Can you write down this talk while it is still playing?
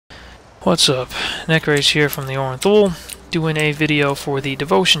What's up? Nekrage here from the Oran'Thul, doing a video for the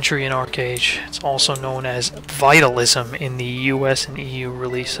devotion tree in Archeage. It's also known as Vitalism in the US and EU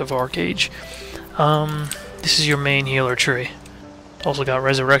release of Archeage. This is your main healer tree. Also got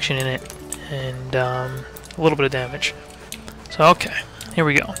resurrection in it and a little bit of damage. So okay, here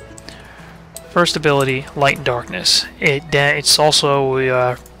we go. First ability, Light and Darkness. It's also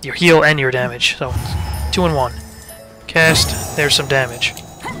your heal and your damage, so 2 in 1. Cast, there's some damage.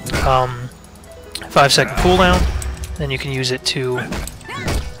 5-second cooldown, then you can use it to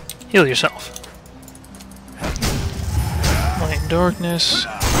heal yourself. Light and Darkness,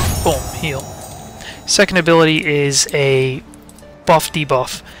 boom, heal. Second ability is a buff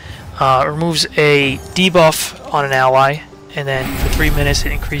debuff. Removes a debuff on an ally, and then for 3 minutes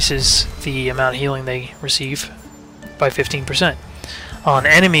it increases the amount of healing they receive by 15%. On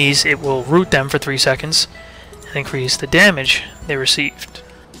enemies, it will root them for 3 seconds and increase the damage they received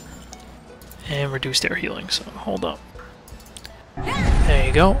and reduce their healing. So hold up. There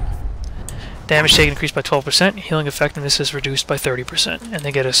you go. Damage taken increased by 12%. Healing effectiveness is reduced by 30%, and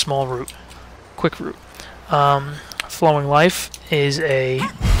they get a small root, quick root. Flowing Life is a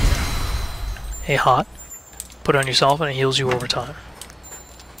hot. Put it on yourself and it heals you over time.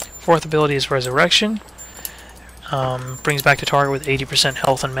 Fourth ability is Resurrection. Brings back the target with 80%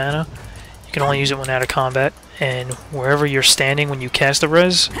 health and mana. You can only use it when out of combat, and wherever you're standing when you cast the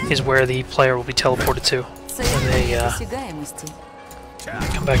res is where the player will be teleported to when they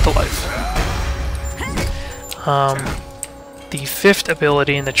come back to life. The fifth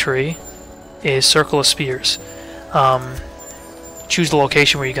ability in the tree is Circle of Spears. Choose the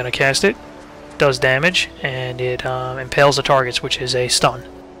location where you're going to cast it. Does damage, and it impales the targets, which is a stun.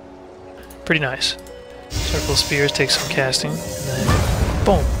 Pretty nice. Circle of Spears takes some casting, and then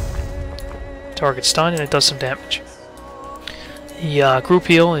boom. Target stun, and it does some damage. The group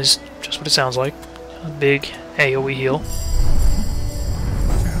heal is just what it sounds like. A big AoE heal.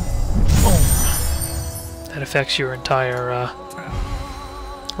 Boom. That affects your entire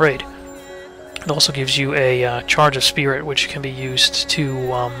raid. It also gives you a charge of spirit, which can be used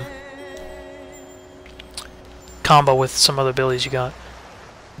to combo with some other abilities you got.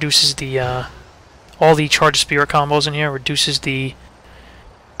 Reduces the all the charge of spirit combos in here. Reduces the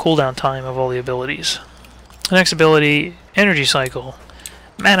cooldown time of all the abilities. The next ability, Energy Cycle.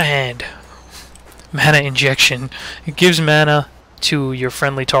 Mana Hand. Mana Injection. It gives mana to your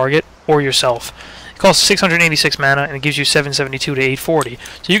friendly target or yourself. It costs 686 mana and it gives you 772 to 840.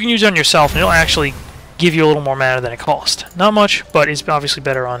 So you can use it on yourself and it'll actually give you a little more mana than it costs. Not much, but it's obviously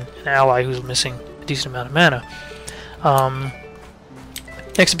better on an ally who's missing a decent amount of mana.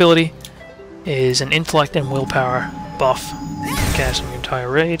 Next ability is an Intellect and Willpower buff. Cast on your entire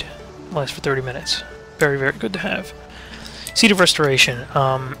raid. Lasts for 30 minutes. Very, very good to have. Seed of Restoration.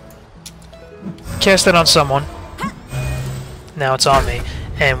 Cast that on someone. Now it's on me.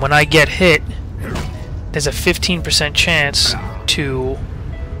 And when I get hit, there's a 15% chance to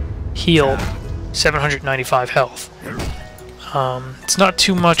heal 795 health. It's not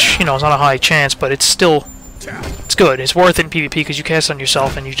too much, you know, it's not a high chance, but it's still, it's good. It's worth it in PvP because you cast on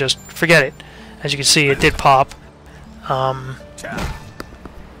yourself and you just forget it. As you can see, it did pop.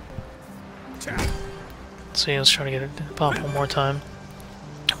 See, let's try to get it to pop one more time.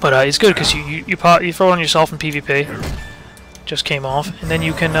 But it's good because you throw it on yourself in PvP. Just came off, and then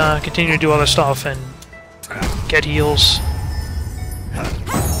you can continue to do other stuff and get heals.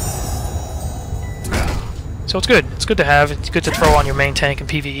 So it's good. It's good to have. It's good to throw on your main tank in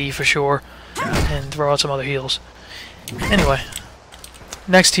PvE for sure, and throw out some other heals. Anyway,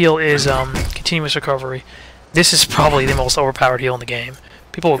 next heal is Continuous Recovery. This is probably the most overpowered heal in the game.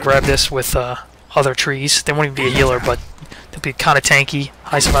 People will grab this with other trees. They won't even be a healer, but they'll be kind of tanky,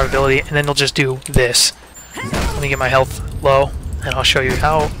 high survivability, and then they'll just do this. Let me get my health low, and I'll show you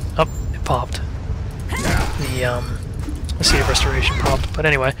how. Oh, it popped. The Seed of Restoration popped. But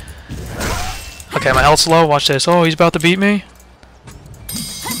anyway. Okay, my health's low. Watch this. Oh, he's about to beat me.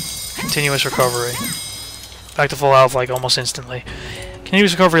 Continuous Recovery. Back to full health like almost instantly.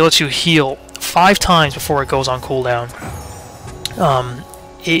 Continuous Recovery lets you heal 5 times before it goes on cooldown.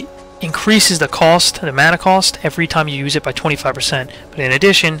 It increases the cost, the mana cost, every time you use it by 25%. But in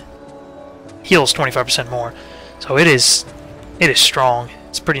addition, heals 25% more. So it is strong.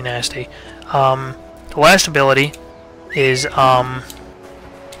 It's pretty nasty. The last ability is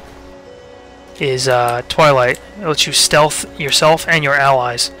Twilight. It lets you stealth yourself and your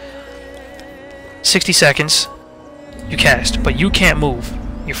allies. 60 seconds. You cast, but you can't move.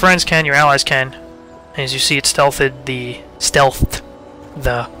 Your friends can, your allies can. And as you see, it stealthed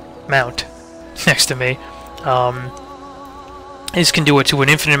the mount next to me. This can do it to an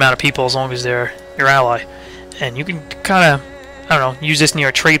infinite amount of people as long as they're your ally. And you can kind of, I don't know, use this near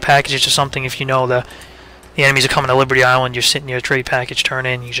a trade package or something if you know the enemies are coming to Liberty Island, you're sitting near a trade package, turn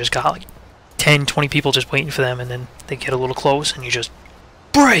in, you just got like 10, 20 people just waiting for them, and then they get a little close, and you just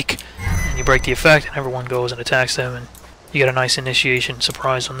break! And you break the effect, and everyone goes and attacks them, and you get a nice initiation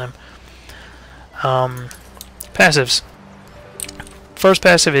surprise on them. Passives. First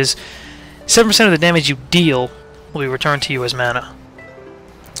passive is 7% of the damage you deal will be returned to you as mana.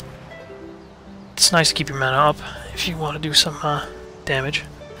 It's nice to keep your mana up if you want to do some damage.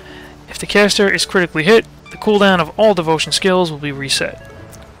 If the caster is critically hit, the cooldown of all devotion skills will be reset.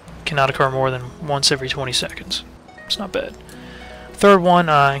 Cannot occur more than once every 20 seconds. It's not bad. Third one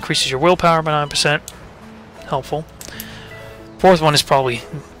increases your willpower by 9%. Helpful. Fourth one is probably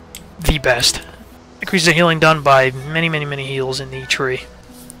the best. Increases the healing done by many heals in the tree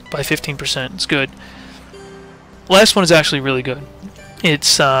by 15%. It's good. Last one is actually really good.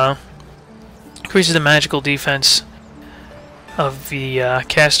 It's increases the magical defense of the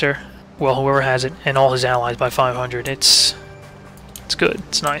caster, well, whoever has it, and all his allies by 500. It's good.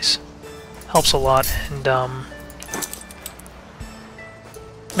 It's nice. Helps a lot, and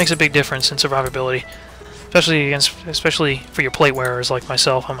makes a big difference in survivability, especially for your plate wearers like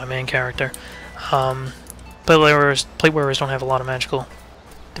myself. I'm my main character. Plate wearers don't have a lot of magical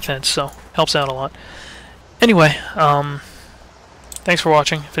defense, so helps out a lot. Anyway, thanks for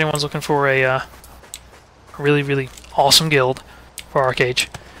watching. If anyone's looking for a really awesome guild for Archeage,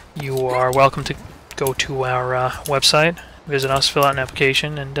 you are welcome to go to our website, visit us, fill out an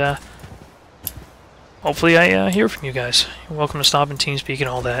application, and hopefully I hear from you guys. You're welcome to stop in Teamspeak and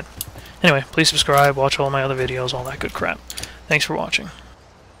all that. Anyway, please subscribe, watch all my other videos, all that good crap. Thanks for watching.